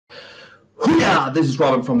Hooyah! This is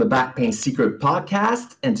Robin from the Back Pain Secret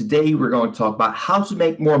Podcast, and today we're going to talk about how to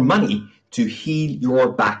make more money to heal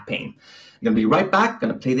your back pain. I'm going to be right back.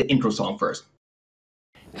 Going to play the intro song first.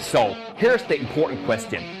 So, here's the important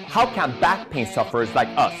question. How can back pain sufferers like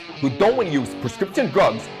us, who don't want to use prescription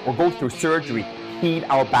drugs or go through surgery, heal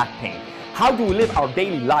our back pain? How do we live our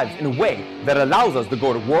daily lives in a way that allows us to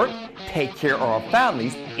go to work, take care of our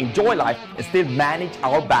families, enjoy life, and still manage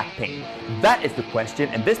our back pain? That is the question,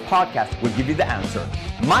 and this podcast will give you the answer.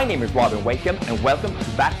 My name is Robin Wakeham, and welcome to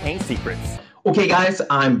Back Pain Secrets. Okay, guys,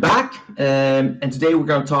 I'm back, and today we're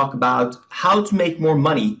going to talk about how to make more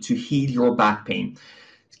money to heal your back pain.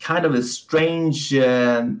 It's kind of a strange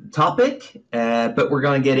topic, but we're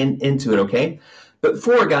going to get into it, okay? But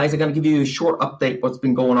before, guys, I'm going to give you a short update what's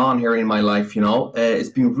been going on here in my life. It's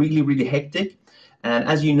been really hectic. And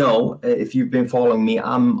as you know, if you've been following me,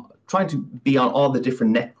 I'm trying to be on all the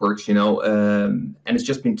different networks, and it's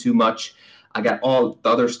just been too much. I got all the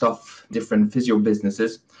other stuff, different physio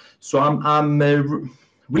businesses. So I'm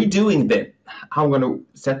redoing a bit how I'm going to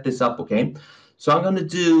set this up, okay? So I'm going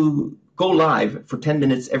to go live for 10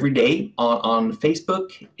 minutes every day on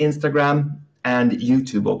Facebook, Instagram, and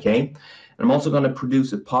YouTube, okay? I'm also going to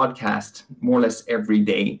produce a podcast more or less every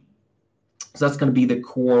day. So that's going to be the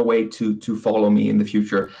core way to follow me in the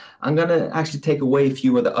future. I'm going to actually take away a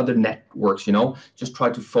few of the other networks, just try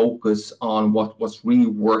to focus on what's really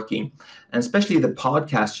working. And especially the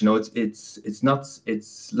podcast,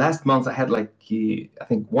 it's last month I had I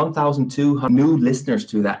think 1,200 new listeners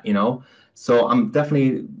to that, So I'm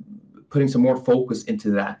definitely putting some more focus into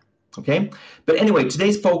that. Okay, but anyway,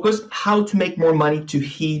 today's focus, how to make more money to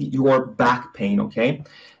heal your back pain, okay?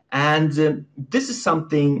 And this is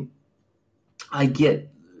something I get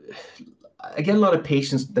a lot of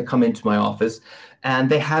patients that come into my office, and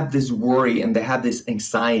they have this worry and they have this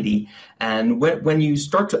anxiety. And when you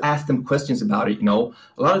start to ask them questions about it, a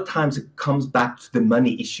lot of times it comes back to the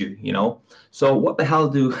money issue, So what the hell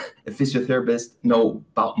do a physiotherapist know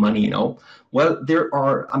about money, Well,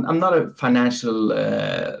 I'm not a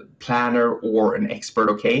financial planner or an expert,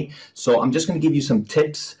 okay? So I'm just going to give you some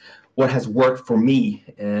tips, what has worked for me,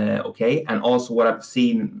 okay? And also what I've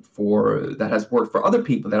seen that has worked for other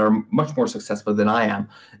people that are much more successful than I am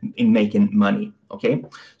in making money, okay?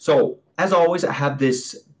 So as always, I have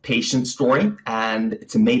this patient story, and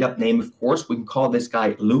it's a made-up name, of course. We can call this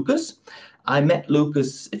guy Lucas. I met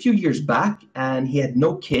Lucas a few years back, and he had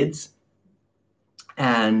no kids,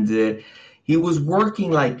 and he was working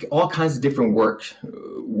like all kinds of different work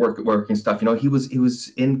and stuff. He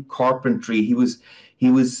was in carpentry. He was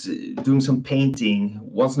doing some painting.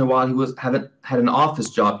 Once in a while, he had an office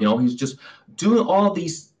job. He was just doing all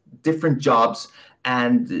these different jobs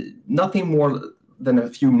and nothing more than a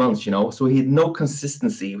few months. So he had no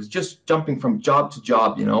consistency. He was just jumping from job to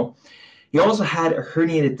job. He also had a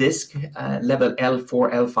herniated disc, level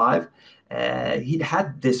L4, L5. He'd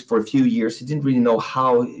had this for a few years. He didn't really know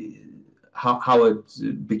how it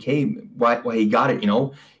became, why he got it, He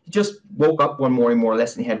just woke up one morning, more or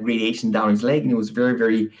less, and he had radiation down his leg, and he was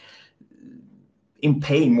very in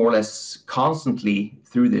pain, more or less, constantly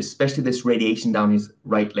through this, especially this radiation down his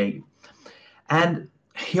right leg. And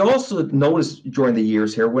he also noticed during the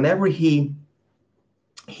years here, whenever he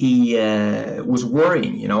was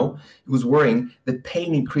worrying, the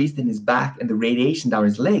pain increased in his back and the radiation down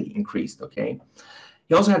his leg increased, okay?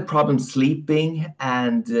 He also had problems sleeping,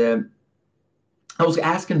 and I was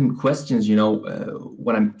asking him questions,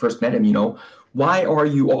 when I first met him, why are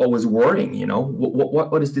you always worrying?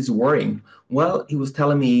 What is this worrying? Well, he was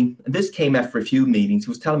telling me, and this came after a few meetings, he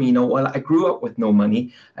was telling me, well, I grew up with no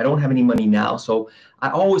money. I don't have any money now. So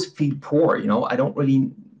I always feel poor,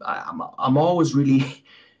 I'm always really,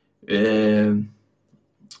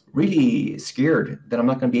 really scared that I'm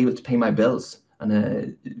not going to be able to pay my bills on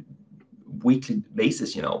a weekly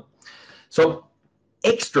basis, So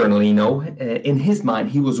externally, in his mind,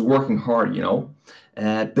 he was working hard,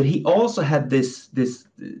 but he also had this,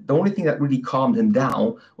 the only thing that really calmed him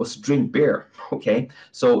down was to drink beer, okay?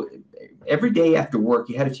 So every day after work,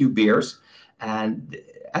 he had a few beers, and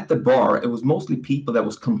at the bar, it was mostly people that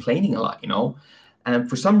was complaining a lot, and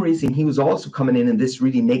for some reason, he was also coming in this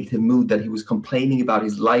really negative mood that he was complaining about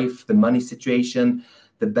his life, the money situation,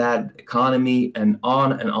 the bad economy, and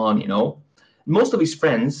on, Most of his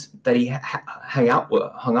friends that he hung out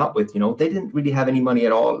with, they didn't really have any money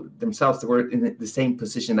at all themselves. They were in the same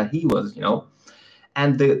position that he was,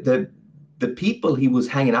 And the people he was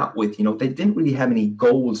hanging out with, they didn't really have any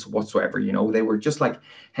goals whatsoever. They were just like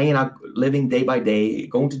hanging out, living day by day,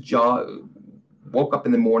 going to job, woke up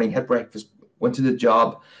in the morning, had breakfast, went to the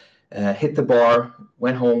job, hit the bar,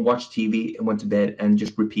 went home, watched TV, and went to bed, and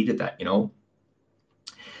just repeated that, you know.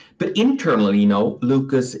 But internally, you know,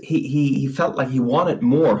 Lucas, he felt like he wanted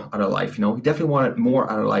more out of life. You know, he definitely wanted more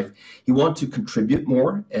out of life. He wanted to contribute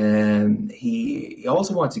more, and he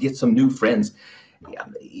also wanted to get some new friends.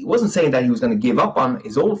 He wasn't saying that he was going to give up on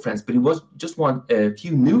his old friends, but he was just want a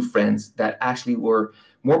few new friends that actually were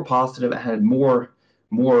more positive and had more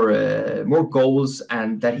goals,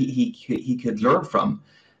 and that he could learn from.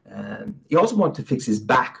 He also wanted to fix his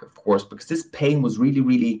back, of course, because this pain was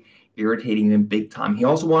really irritating him big time. He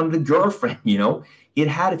also wanted a girlfriend, you know. He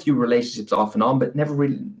had a few relationships off and on, but nothing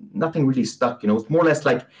really stuck, you know. It's more or less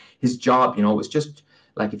like his job, you know. It was just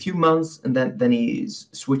like a few months, and then he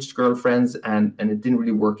switched girlfriends, and it didn't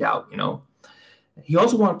really work out, you know. He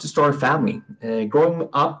also wanted to start a family. Growing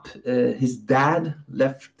up, his dad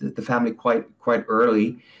left the family quite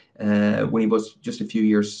early, when he was just a few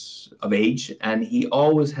years of age, and he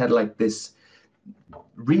always had like this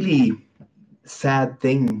really sad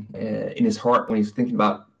thing in his heart when he's thinking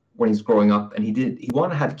about when he's growing up, and he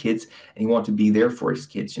wanted to have kids, and he wanted to be there for his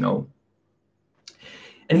kids, you know.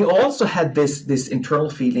 And he also had this internal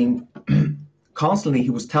feeling constantly.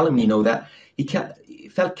 He was telling me, you know, that he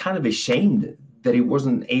felt kind of ashamed that he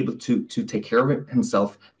wasn't able to take care of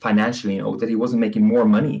himself financially, you know, that he wasn't making more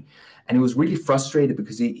money. And he was really frustrated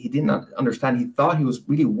because he did not understand. He thought he was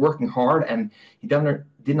really working hard, and he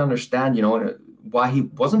didn't understand, you know, why he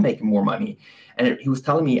wasn't making more money. And he was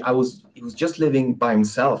telling me he was just living by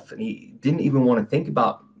himself, and he didn't even want to think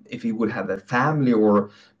about if he would have a family or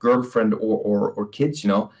girlfriend or kids, you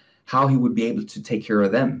know, how he would be able to take care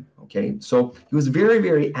of them. Okay, so he was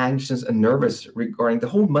very anxious and nervous regarding the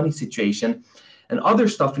whole money situation and other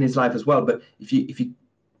stuff in his life as well. But if you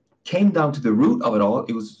came down to the root of it all,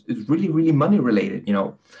 it was really money related, you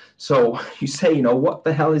know. So you say, you know, what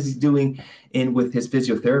the hell is he doing in with his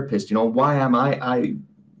physiotherapist? You know, why am I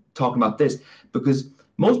talking about this? Because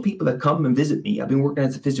most people that come and visit me, I've been working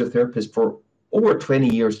as a physiotherapist for over 20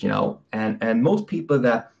 years, you know, and most people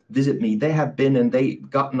that visit me, they have been and they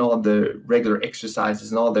gotten all the regular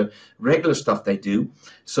exercises and all the regular stuff they do.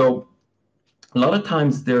 So a lot of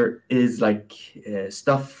times there is like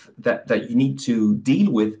stuff that you need to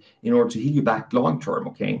deal with in order to heal you back long term.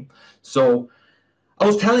 Okay, so I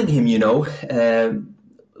was telling him, you know,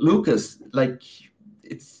 Lucas, like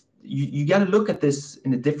you got to look at this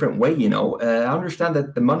in a different way, you know. I understand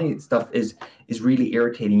that the money stuff is really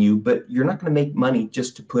irritating you, but you're not going to make money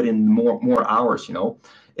just to put in more hours, you know.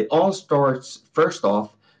 It all starts first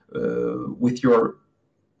off with your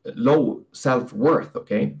low self-worth,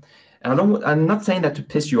 okay? And I'm not saying that to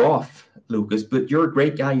piss you off, Lucas, but you're a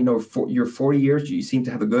great guy, you know. You're 40 years, you seem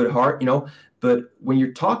to have a good heart, you know. But when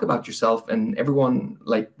you talk about yourself and everyone,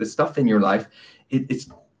 like the stuff in your life, it's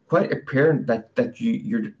quite apparent that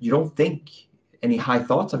you don't think any high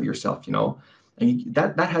thoughts of yourself, you know. And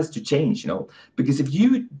that has to change, you know, because if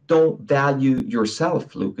you don't value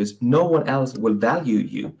yourself, Lucas, no one else will value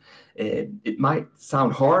you. It might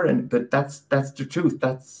sound hard, but that's the truth.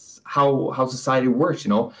 That's how society works, you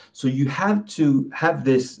know. So you have to have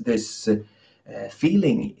this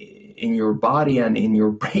feeling in your body and in your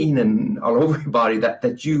brain and all over your body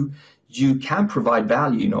that you can provide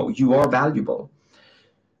value. You know, you are valuable.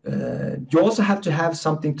 You also have to have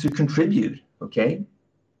something to contribute. Okay,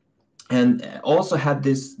 and also have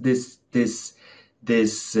this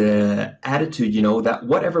attitude, you know, that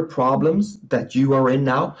whatever problems that you are in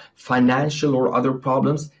now, financial or other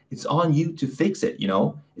problems, it's on you to fix it, you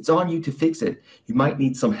know. It's on you to fix it. You might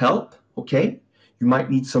need some help, okay? You might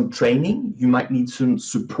need some training. You might need some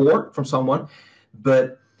support from someone,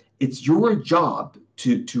 but it's your job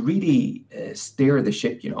to really steer the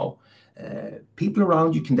ship, you know. People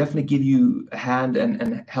around you can definitely give you a hand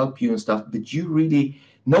and help you and stuff, but you really,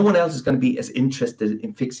 no one else is going to be as interested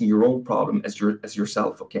in fixing your own problem as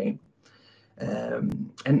yourself, okay?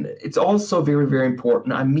 And it's also very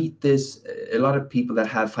important. I meet a lot of people that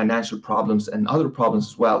have financial problems and other problems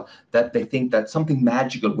as well, that they think that something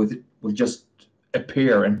magical with it will just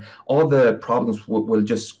appear and all the problems will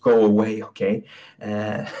just go away, okay?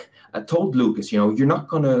 I told Lucas, you know, you're not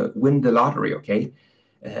going to win the lottery, okay?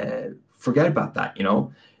 Forget about that, you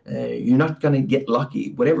know. You're not going to get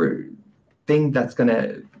lucky. Whatever thing that's going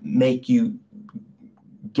to make you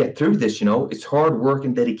get through this, you know, it's hard work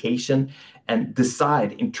and dedication, and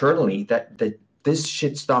decide internally that this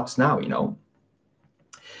shit stops now, you know.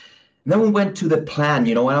 And then we went to the plan,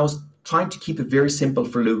 you know, and I was trying to keep it very simple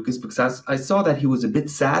for Lucas because I saw that he was a bit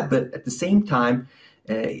sad, but at the same time,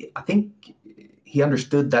 I think he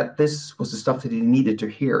understood that this was the stuff that he needed to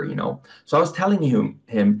hear, you know. So I was telling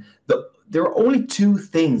him there are only two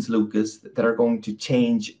things, Lucas, that are going to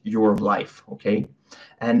change your life, okay?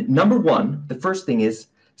 And number one, the first thing is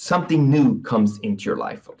something new comes into your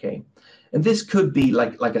life, okay? And this could be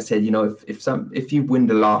like I said, you know, if you win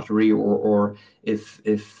the lottery, or if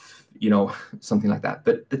you know, something like that.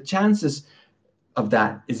 But the chances of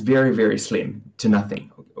that is very, very slim to nothing,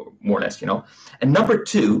 more or less, you know. And number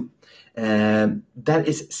two, that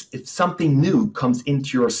is if something new comes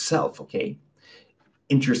into yourself, okay?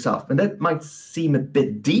 Into yourself. And that might seem a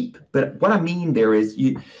bit deep, but what I mean there is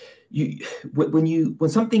when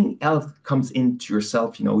something else comes into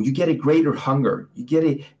yourself, you know, you get a greater hunger, you get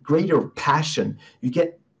a greater passion, you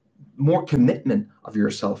get more commitment of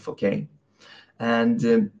yourself, okay?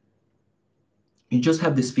 And you just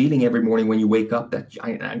have this feeling every morning when you wake up that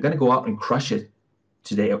I'm going to go out and crush it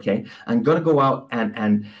today, okay? I'm going to go out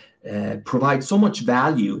and provide so much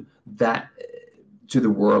value that to the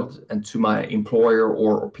world and to my employer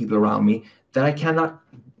or people around me that I cannot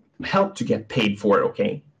help to get paid for it,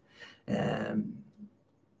 okay?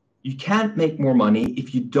 You can't make more money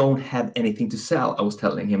if you don't have anything to sell, I was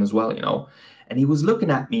telling him as well, you know. And he was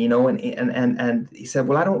looking at me, you know, and he said,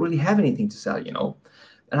 well, I don't really have anything to sell, you know.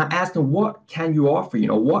 And I asked him, what can you offer? You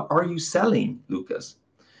know, what are you selling, Lucas?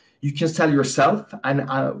 You can sell yourself. And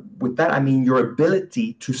with that, I mean your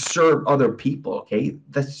ability to serve other people, okay?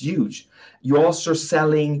 That's huge. You're also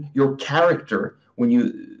selling your character when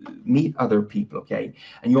you meet other people, okay?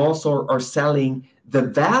 And you also are selling the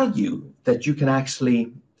value that you can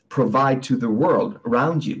actually provide to the world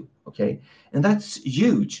around you, okay? And that's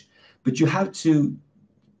huge. But you have to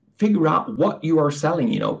figure out what you are selling,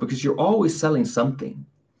 you know, because you're always selling something.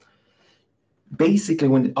 Basically,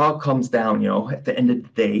 when it all comes down, you know, at the end of the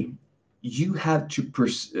day, you have to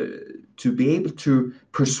be able to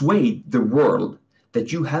persuade the world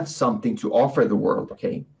that you have something to offer the world,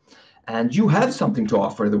 okay? And you have something to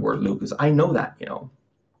offer the world, Lucas. I know that, you know.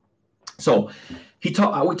 So we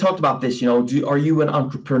talked about this, you know, are you an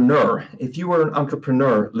entrepreneur? If you were an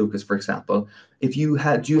entrepreneur, Lucas, for example, do you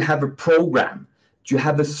have a program? Do you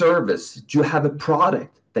have a service? Do you have a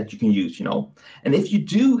product that you can use, you know? And if you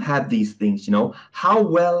do have these things, you know, how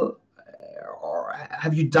well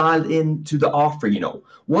have you dialed into the offer, you know?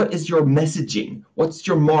 What is your messaging? What's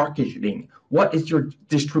your marketing? What is your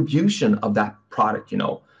distribution of that product, you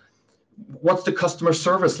know? What's the customer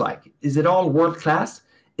service like? Is it all world class?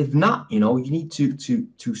 If not, you know, you need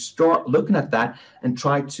to start looking at that and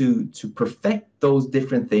try to perfect those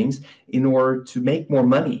different things in order to make more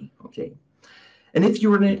money, okay? And if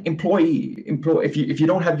you're an employee, if you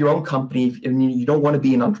don't have your own company and you don't want to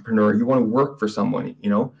be an entrepreneur, you want to work for someone, you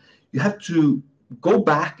know, you have to go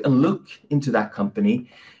back and look into that company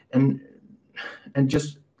and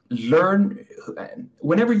just learn.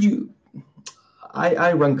 Whenever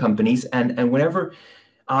I run companies, and whenever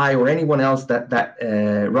I or anyone else that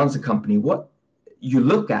runs a company, what you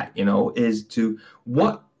look at, you know, is to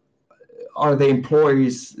what are the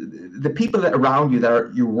employees, the people that around you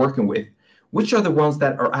that you're working with, which are the ones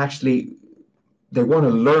that are actually, they want to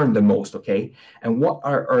learn the most, okay? And what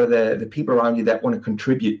are the people around you that want to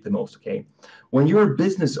contribute the most, okay? When you're a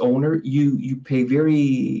business owner, you pay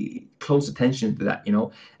very close attention to that, you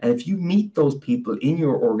know? And if you meet those people in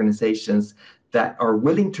your organizations that are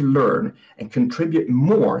willing to learn and contribute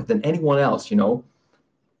more than anyone else, you know,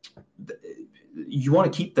 you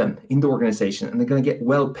want to keep them in the organization, and they're going to get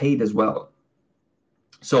well paid as well.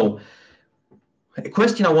 So a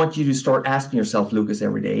question I want you to start asking yourself, Lucas,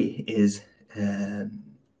 every day is,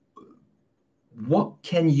 what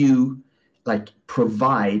can you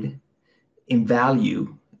provide in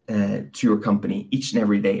value to your company each and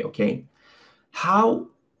every day, okay? How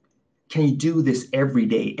can you do this every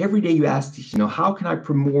day? Every day you ask, you know, how can I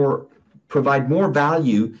provide more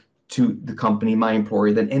value to the company, my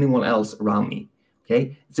employer, than anyone else around me,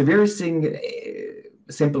 okay? It's a very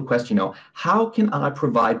simple question, you know. How can I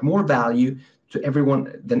provide more value to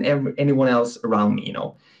everyone than anyone else around me, you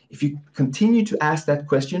know? If you continue to ask that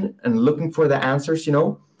question and looking for the answers, you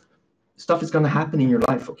know, stuff is going to happen in your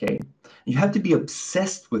life, okay? You have to be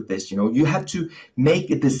obsessed with this, you know. You have to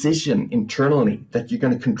make a decision internally that you're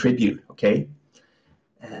going to contribute, okay?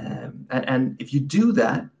 And if you do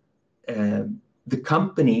that, the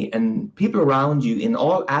company and people around you in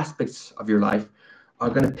all aspects of your life are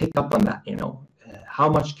going to pick up on that, you know. How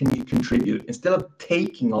much can you contribute? Instead of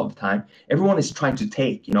taking all the time, everyone is trying to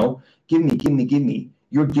take, you know, give me, give me, give me.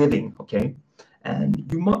 You're giving, okay? And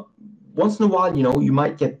you might, once in a while, you know, you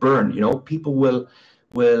might get burned, you know, people will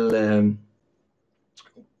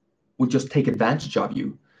just take advantage of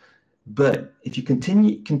you. But if you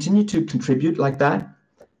continue to contribute like that,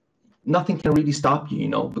 nothing can really stop you, you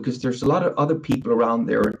know, because there's a lot of other people around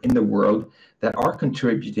there in the world that are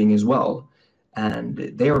contributing as well, and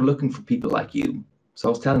they are looking for people like you. So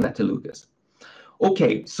I was telling that to Lucas.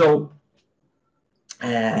 Okay, so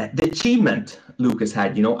the achievement Lucas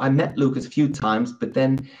had, you know, I met Lucas a few times, but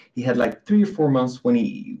then he had like 3 or 4 months when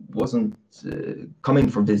he wasn't coming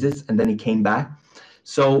for visits, and then he came back.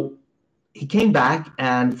 So he came back,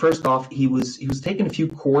 and first off, he was taking a few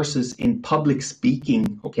courses in public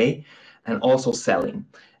speaking, okay, and also selling.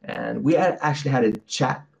 And we actually had a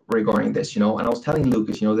chat regarding this, you know, and I was telling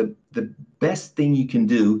Lucas, you know, the best thing you can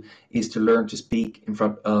do is to learn to speak in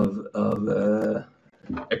front of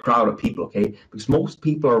a crowd of people, okay, because most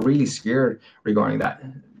people are really scared regarding that,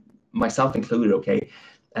 myself included, okay.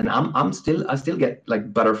 And I still get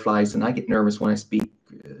like butterflies, and I get nervous when I speak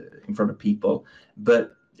in front of people,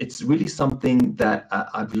 but it's really something that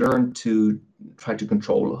I've learned to try to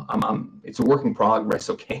control. It's a work in progress,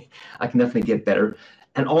 okay. I can definitely get better.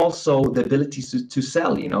 And also the ability to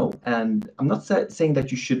sell, you know. And I'm not saying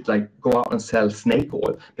that you should like go out and sell snake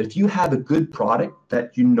oil, but if you have a good product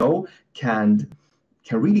that you know can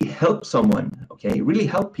really help someone, okay, really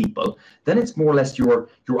help people, then it's more or less your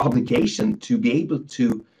obligation to be able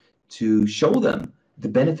to show them the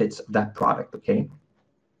benefits of that product, okay.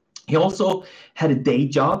 He also had a day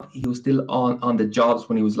job. He was still on the jobs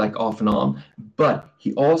when he was like off and on, but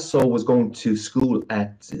he also was going to school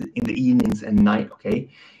in the evenings and night, okay.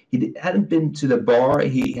 He hadn't been to the bar.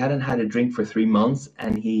 He hadn't had a drink for 3 months,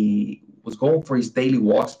 and he was going for his daily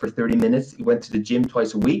walks for 30 minutes. He went to the gym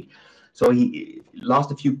twice a week. So he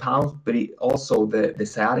lost a few pounds, but he also, the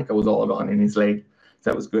sciatica was all gone in his leg.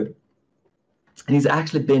 So that was good. And he's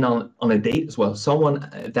actually been on a date as well. Someone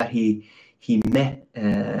that he met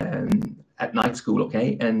at night school,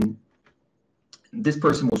 okay? And this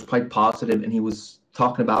person was quite positive, and he was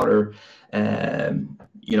talking about her,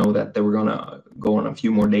 you know, that they were gonna go on a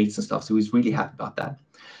few more dates and stuff. So he was really happy about that.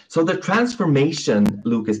 So the transformation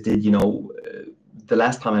Lucas did, you know, the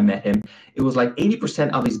last time I met him, it was like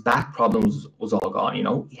 80% of his back problems was all gone, you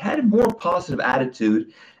know. He had a more positive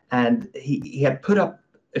attitude, and he had put up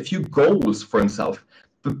a few goals for himself.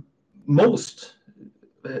 But most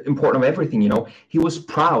important of everything, you know, he was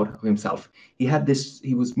proud of himself.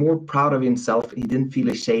 He was more proud of himself. He didn't feel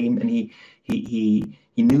ashamed, and he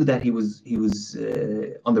knew that he was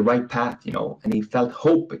on the right path, you know, and he felt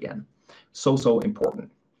hope again. So important.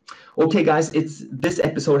 Okay, guys, this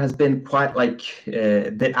episode has been quite like a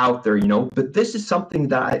bit out there, you know, but this is something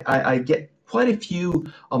that I get quite a few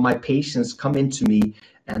of my patients come into me,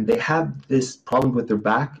 and they have this problem with their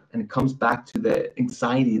back, and it comes back to the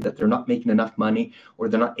anxiety that they're not making enough money, or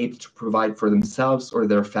they're not able to provide for themselves or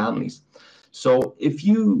their families. So if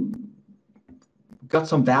you got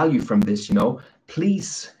some value from this, you know,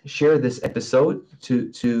 please share this episode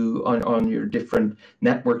on your different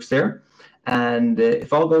networks there. And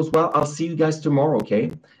if all goes well, I'll see you guys tomorrow,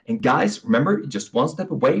 okay? And guys, remember, you're just one step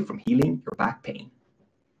away from healing your back pain.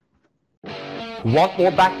 Want more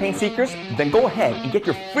back pain secrets? Then go ahead and get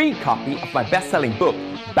your free copy of my best-selling book,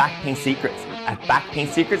 Back Pain Secrets, at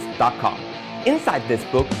backpainsecrets.com. Inside this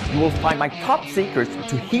book, you will find my top secrets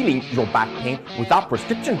to healing your back pain without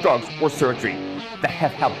prescription drugs or surgery that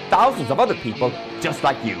have helped thousands of other people just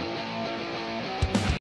like you.